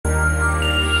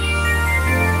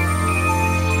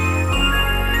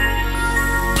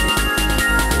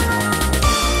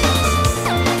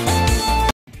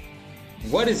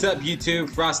What is up, YouTube?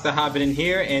 Frost the Hobidon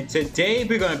here, and today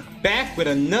we're going back with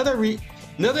another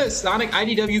Sonic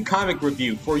IDW comic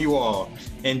review for you all.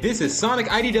 And this is Sonic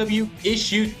IDW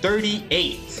issue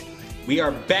 38. We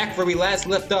are back where we last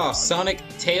left off. Sonic,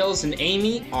 Tails, and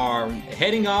Amy are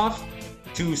heading off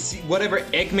to see whatever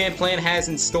Eggman plan has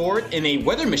in store in a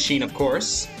weather machine, of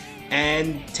course.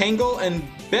 And Tangle and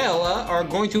Bella are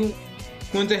going to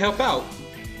help out.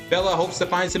 Bella hopes to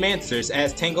find some answers,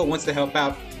 as Tangle wants to help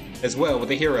out as well with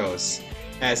the heroes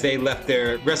as they left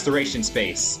their restoration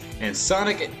space. And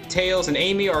Sonic, Tails, and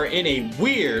Amy are in a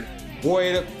weird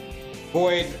void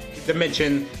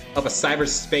dimension of a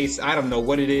cyberspace. I don't know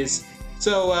what it is.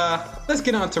 So let's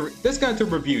get on to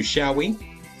review, shall we?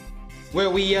 Where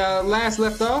we last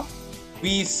left off,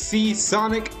 we see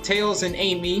Sonic, Tails, and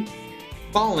Amy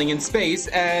falling in space,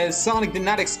 as Sonic did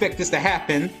not expect this to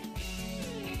happen.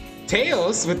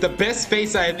 Tails, with the best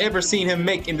face I have ever seen him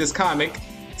make in this comic,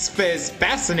 is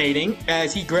fascinating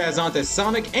as he grabs onto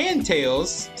Sonic and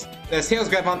Tails. As Tails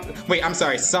grabs on, wait, I'm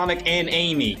sorry, Sonic and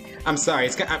Amy. I'm sorry,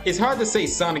 it's hard to say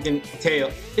Sonic and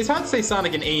Tails. It's hard to say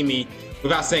Sonic and Amy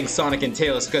without saying Sonic and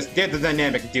Tails because they're the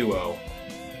dynamic duo.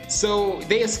 So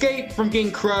they escape from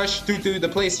getting crushed through the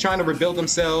place trying to rebuild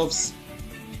themselves.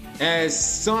 As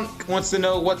Sonic wants to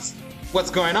know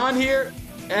what's going on here,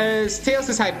 as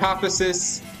Tails'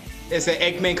 hypothesis is that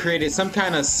Eggman created some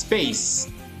kind of space,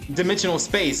 dimensional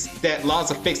space, that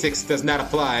laws of physics does not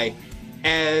apply,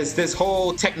 as this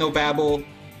whole technobabble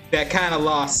that kind of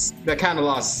lost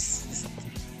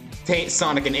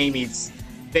Sonic and Amy's.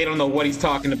 They don't know what he's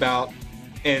talking about,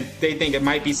 and they think it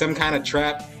might be some kind of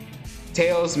trap.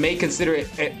 Tails may consider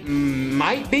it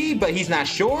might be, but he's not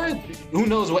sure. Who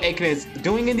knows what Eggman is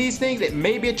doing in these things? It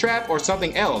may be a trap or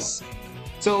something else.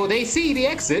 So they see the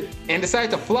exit and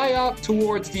decide to fly out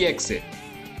towards the exit.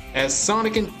 As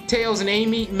Sonic and Tails and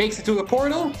Amy makes it to the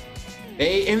portal,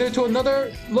 they enter to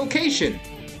another location.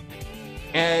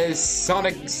 As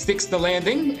Sonic sticks the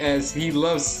landing, as he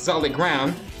loves solid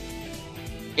ground,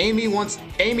 Amy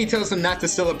tells him not to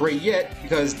celebrate yet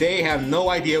because they have no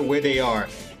idea where they are,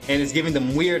 and it's giving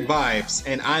them weird vibes.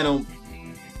 And I don't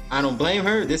blame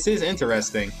her. This is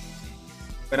interesting,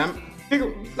 but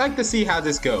like to see how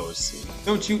this goes.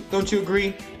 Don't you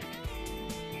agree?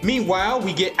 Meanwhile,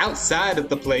 we get outside of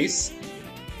the place.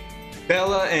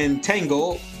 Bella and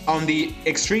Tangle on the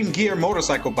Extreme Gear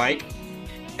motorcycle bike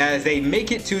as they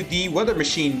make it to the weather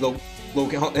machine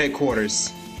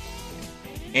headquarters.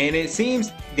 And it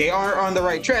seems they are on the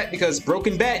right track because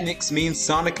broken batniks means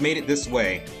Sonic made it this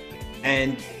way.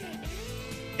 And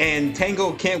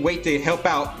Tangle can't wait to help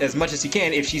out as much as he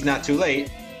can if she's not too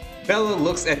late. Bella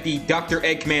looks at the Dr.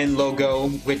 Eggman logo,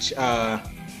 which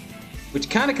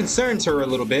kind of concerns her a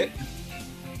little bit.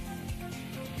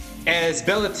 As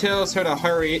Tangle tells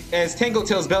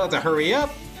Bella to hurry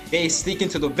up, they sneak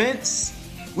into the vents.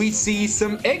 We see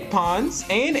some egg pawns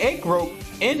and egg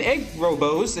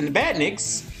robos and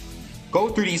batniks go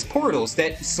through these portals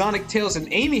that Sonic, Tails, and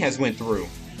Amy has went through.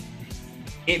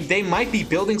 They might be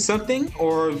building something,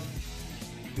 or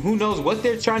who knows what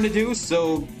they're trying to do,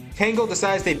 so Tangle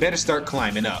decides they better start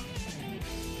climbing up.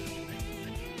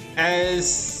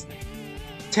 As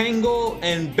Tangle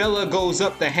and Bella goes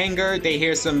up the hangar, they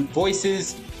hear some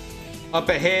voices up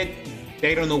ahead.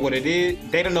 They don't know what it is.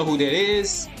 They don't know who that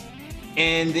is.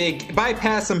 And they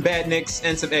bypass some badniks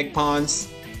and some egg pawns.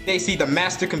 They see the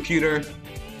master computer.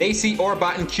 They see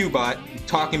Orbot and Cubot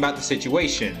talking about the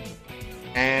situation.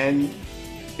 And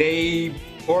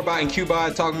Orbot and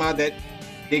Cubot talking about that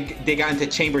they got into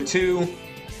Chamber 2.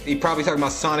 They probably talking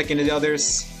about Sonic and the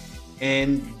others.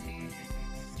 And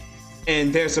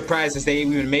they're surprised as they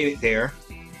even made it there.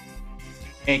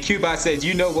 And Cubot says,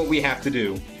 "You know what we have to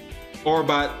do."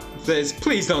 Orbot says,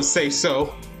 "Please don't say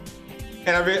so."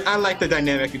 And I like the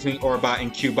dynamic between Orbot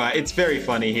and Cubot. It's very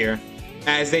funny here.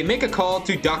 As they make a call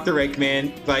to Dr.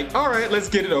 Eggman, like, "Alright, let's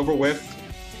get it over with."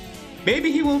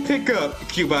 "Maybe he won't pick up,"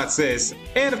 Cubot says.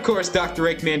 And of course, Dr.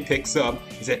 Eggman picks up.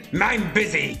 He said, "I'm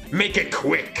busy. Make it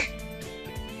quick."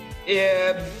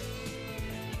 Yeah.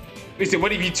 He said,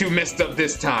 "What have you two messed up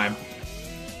this time?"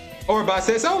 Orbot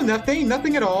says, "Oh,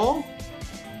 nothing at all."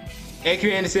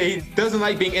 Eggman says he doesn't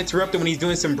like being interrupted when he's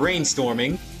doing some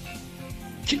brainstorming.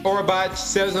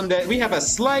 Orbot tells him that we have a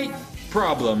slight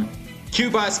problem.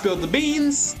 Cubot spilled the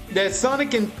beans that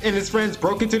Sonic and his friends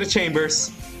broke into the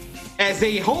chambers. As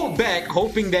they hold back,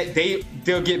 hoping that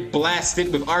they'll get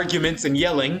blasted with arguments and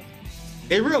yelling,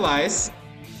 they realize,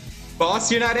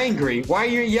 "Boss, you're not angry. Why are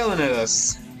you yelling at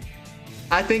us?"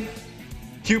 I think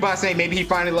Cubot saying maybe he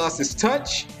finally lost his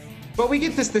touch. But we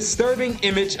get this disturbing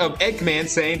image of Eggman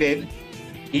saying that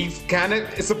he's kind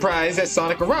of surprised that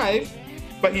Sonic arrived.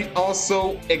 but he's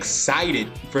also excited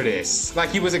for this. Like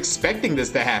he was expecting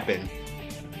this to happen.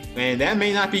 And that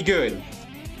may not be good.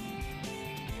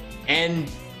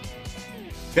 And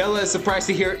Bella is surprised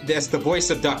to hear that's the voice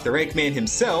of Dr. Eggman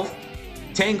himself.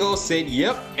 Tangle said,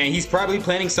 yep, and he's probably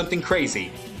planning something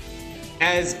crazy.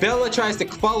 As Bella tries to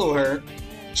follow her,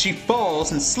 she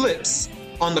falls and slips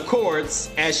on the cords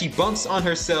as she bumps on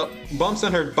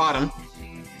her bottom.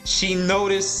 She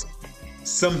noticed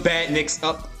some badniks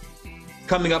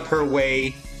coming up her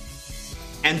way,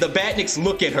 and the badniks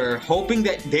look at her, hoping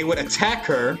that they would attack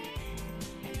her,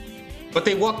 but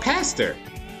they walk past her.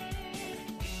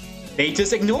 They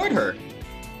just ignored her.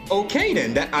 Okay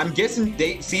then, I'm guessing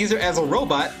they sees her as a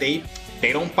robot. They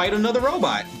don't fight another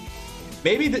robot.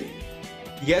 Maybe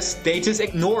yes, they just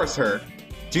ignores her.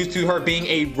 Due to her being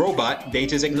a robot, they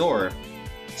just ignore her.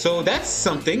 So that's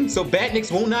something. So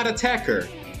badniks will not attack her.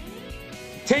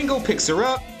 Tangle picks her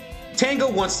up.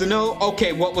 Tangle wants to know,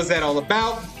 okay, what was that all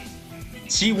about?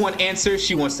 She wants answers.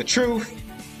 She wants the truth.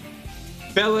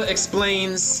 Bella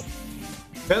explains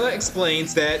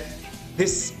that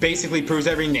this basically proves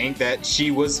everything that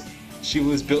she was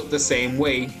built the same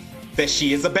way, that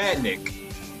she is a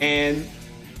badnik, and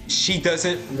she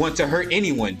doesn't want to hurt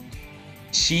anyone.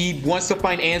 She wants to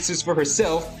find answers for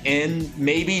herself, and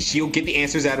maybe she'll get the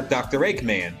answers out of Dr.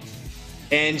 Eggman.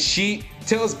 And she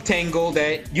tells Tangle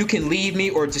that you can leave me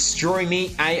or destroy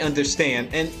me, I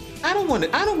understand. And I don't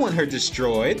want her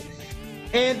destroyed.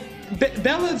 And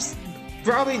Bella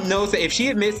probably knows that if she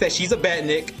admits that she's a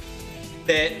badnik,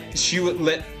 that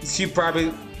she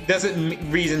probably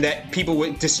doesn't reason that people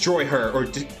would destroy her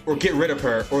or get rid of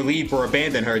her or leave or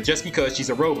abandon her just because she's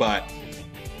a robot.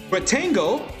 But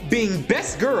Tangle, being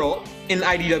best girl in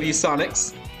IDW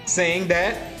Sonics, saying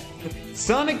that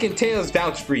Sonic and Tails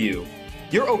vouch for you.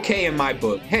 You're okay in my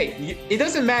book. Hey, it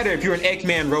doesn't matter if you're an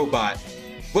Eggman robot.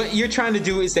 What you're trying to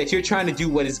do is that you're trying to do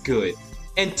what is good.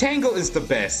 And Tangle is the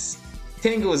best.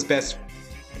 Tangle is best.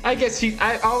 I guess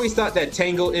I always thought that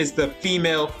Tangle is the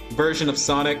female version of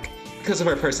Sonic because of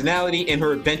her personality and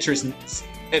her adventurous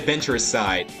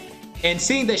side. And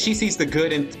seeing that she sees the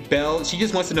good in Belle, she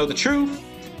just wants to know the truth.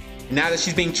 Now that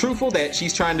she's being truthful, that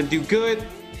she's trying to do good,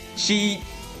 she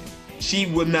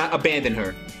would not abandon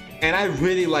her. And I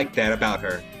really like that about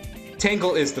her.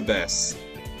 Tangle is the best.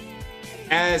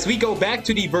 As we go back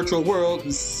to the virtual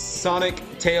world, Sonic,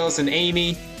 Tails, and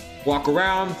Amy walk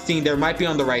around, seeing they might be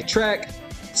on the right track.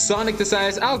 Sonic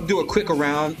decides, I'll do a quick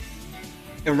around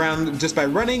just by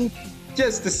running,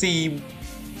 just to see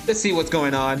what's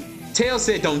going on. Tails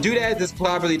said, don't do that, this is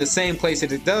probably the same place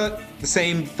that it does, the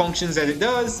same functions that it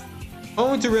does.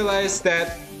 Only to realize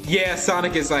that, yeah,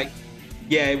 Sonic is like,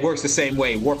 yeah, it works the same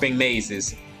way, warping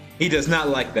mazes. He does not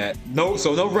like that. No,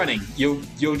 so no running. You'll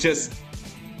just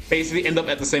basically end up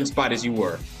at the same spot as you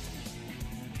were.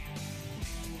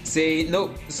 See,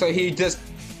 no, so he'll just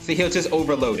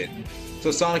overload it.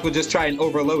 So Sonic will just try and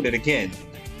overload it again.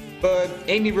 But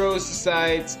Amy Rose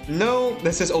decides, no,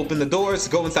 let's just open the doors,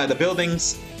 go inside the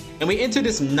buildings, and we enter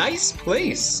this nice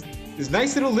place. This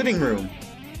nice little living room.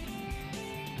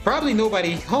 Probably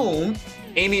nobody home.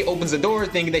 Amy opens the door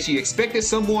thinking that she expected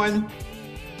someone.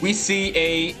 We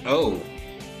see oh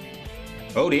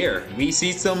dear. We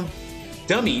see some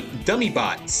dummy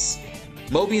bots.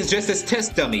 Mobians dressed as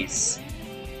test dummies.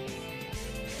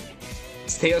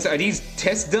 Tails, are these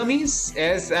test dummies?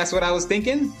 That's what I was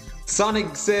thinking.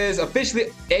 Sonic says, officially,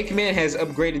 Eggman has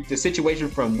upgraded the situation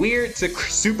from weird to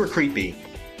super creepy.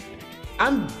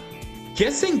 I'm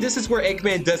guessing this is where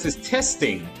Eggman does his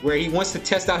testing, where he wants to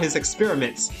test out his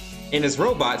experiments and his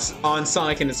robots on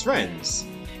Sonic and his friends.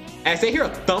 As they hear a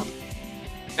thump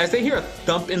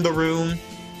in the room,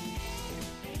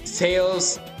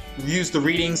 Tails use the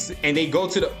readings and they go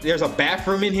to there's a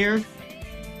bathroom in here,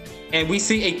 and we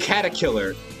see a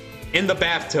caterpillar in the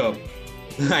bathtub.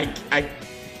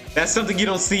 That's something you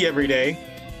don't see every day.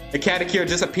 The caterpillar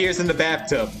just appears in the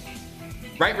bathtub.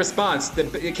 Right response,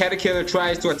 the caterpillar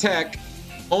tries to attack,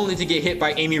 only to get hit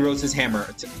by Amy Rose's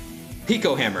hammer,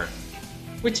 Pico hammer.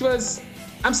 Which was,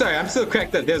 I'm sorry, I'm still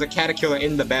cracked up. There's a caterpillar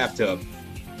in the bathtub.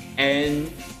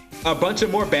 And a bunch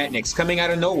of more badniks coming out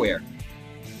of nowhere.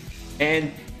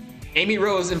 And Amy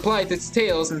Rose implied to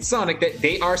Tails and Sonic that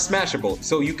they are smashable,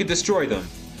 so you could destroy them.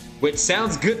 Which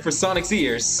sounds good for Sonic's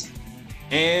ears.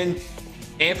 And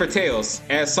for Tails,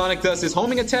 as Sonic does his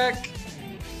homing attack,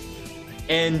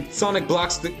 and Sonic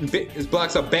blocks a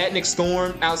badnik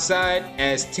storm outside,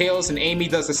 as Tails and Amy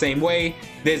does the same way.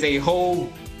 There's a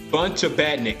whole bunch of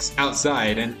badniks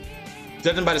outside, and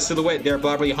judging by the silhouette, there are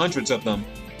probably hundreds of them.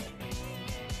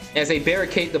 As they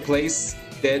barricade the place,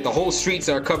 the whole streets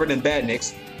are covered in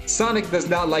badniks. Sonic does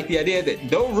not like the idea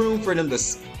that no room for him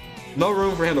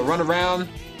to run around,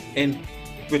 and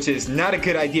which is not a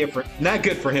good idea not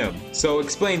good for him. So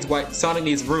explains why Sonic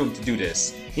needs room to do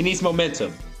this. He needs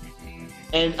momentum.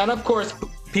 And of course,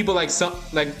 people like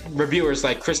reviewers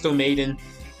like Crystal Maiden.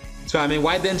 So I mean,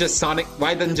 why doesn't just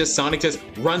Sonic just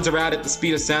runs around at the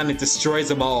speed of sound and destroys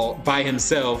them all by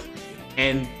himself,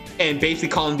 and basically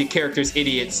calling the characters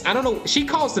idiots? I don't know. She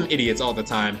calls them idiots all the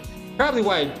time. Probably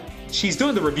why she's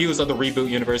doing the reviews of the reboot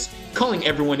universe, calling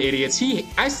everyone idiots.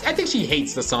 I think she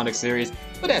hates the Sonic series,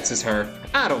 but that's just her.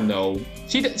 I don't know.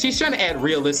 She's trying to add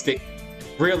realism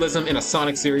in a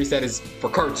Sonic series that is for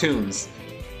cartoons,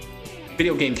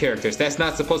 video game characters. That's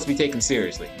not supposed to be taken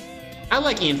seriously. I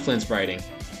like Ian Flynn's writing.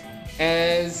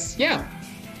 They're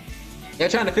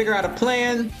trying to figure out a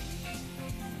plan.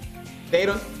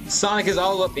 Sonic is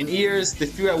all up in ears to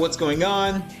figure out what's going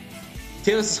on.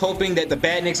 Tails is hoping that the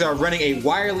Badniks are running a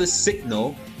wireless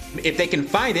signal. If they can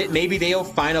find it, maybe they'll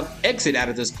find an exit out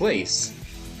of this place.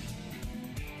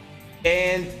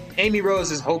 And Amy Rose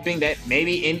is hoping that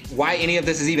maybe why any of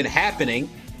this is even happening.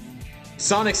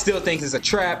 Sonic still thinks it's a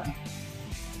trap.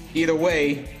 Either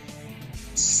way,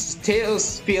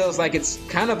 Tails feels like it's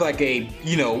kind of like a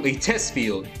test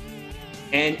field.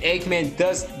 And Eggman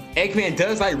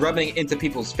does like rubbing it into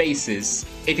people's faces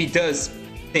if he does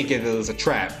think it was a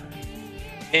trap.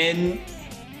 And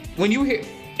when you hear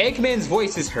Eggman's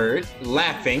voice is heard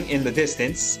laughing in the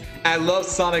distance, I love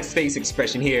Sonic's face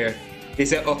expression here. He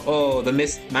said, "Oh,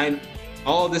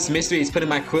 all this mystery is putting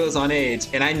my quills on edge,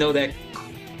 and I know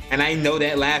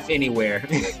that laugh anywhere."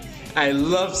 I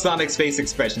love Sonic's face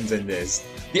expressions in this.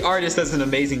 The artist does an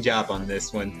amazing job on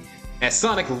this one. As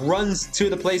Sonic runs to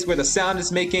the place where the sound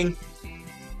is making,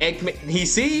 he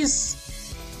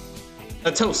sees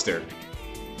a toaster.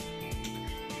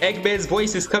 Eggman's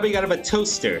voice is coming out of a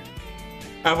toaster,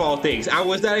 of all things. I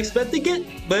was not expecting it,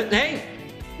 but hey,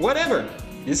 whatever.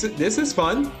 This is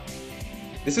fun.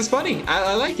 This is funny.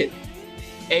 I like it.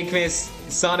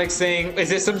 Sonic saying, "Is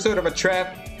this some sort of a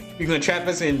trap? You're gonna trap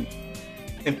us and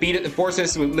feed it and force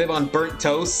us to live on burnt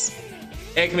toast?"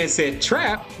 Eggman said,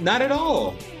 "Trap? Not at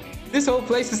all. This whole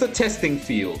place is a testing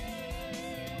field."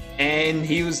 And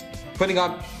he was putting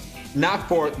up not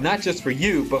just for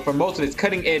you, but for most of its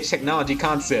cutting edge technology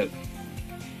concept.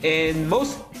 And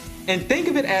think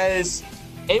of it as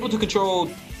able to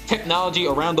control technology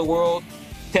around the world,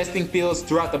 testing fields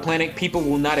throughout the planet, people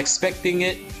were not expecting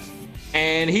it.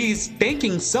 And he's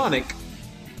thanking Sonic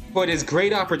for this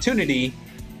great opportunity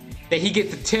that he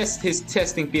gets to test his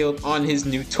testing field on his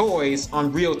new toys,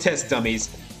 on real test dummies.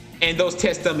 And those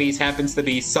test dummies happens to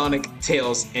be Sonic,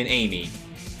 Tails, and Amy.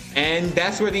 And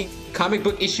that's where the comic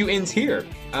book issue ends here.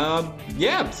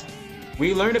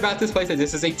 We learned about this place that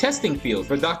this is a testing field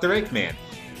for Dr. Eggman.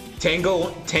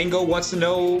 Tango wants to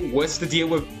know what's the deal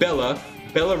with Bella.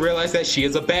 Bella realized that she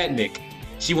is a badnik.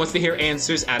 She wants to hear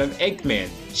answers out of Eggman.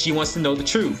 She wants to know the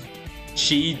truth.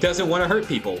 She doesn't want to hurt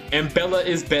people. And Bella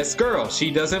is best girl.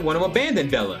 She doesn't want to abandon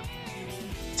Bella.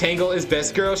 Tangle is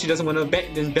best girl. She doesn't want to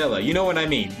abandon Bella. You know what I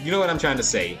mean. You know what I'm trying to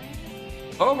say.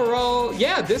 Overall,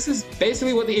 this is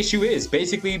basically what the issue is.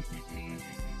 Basically,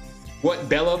 what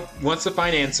Bella wants to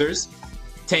find answers.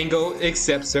 Tango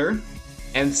accepts her.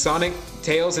 And Sonic,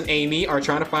 Tails, and Amy are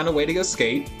trying to find a way to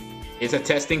escape. It's a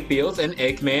testing field, and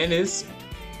Eggman is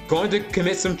going to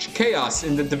commit some chaos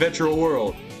in the virtual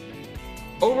world.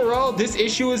 Overall, this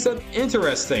issue is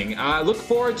interesting. I look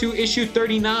forward to issue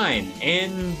 39,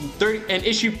 and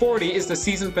issue 40 is the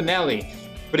season finale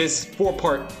for this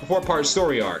four-part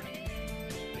story arc.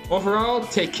 Overall,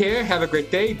 take care, have a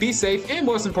great day, be safe, and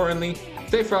most importantly,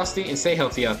 stay frosty and stay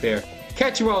healthy out there.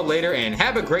 Catch you all later, and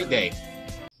have a great day.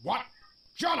 What?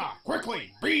 Shut up!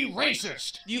 Quickly! Be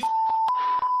racist! You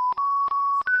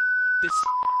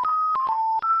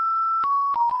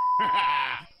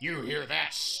You hear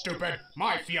that, stupid?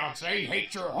 My fiancé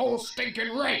hates your whole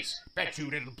stinking race. Bet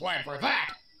you didn't plan for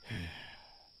that.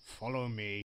 Follow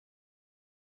me.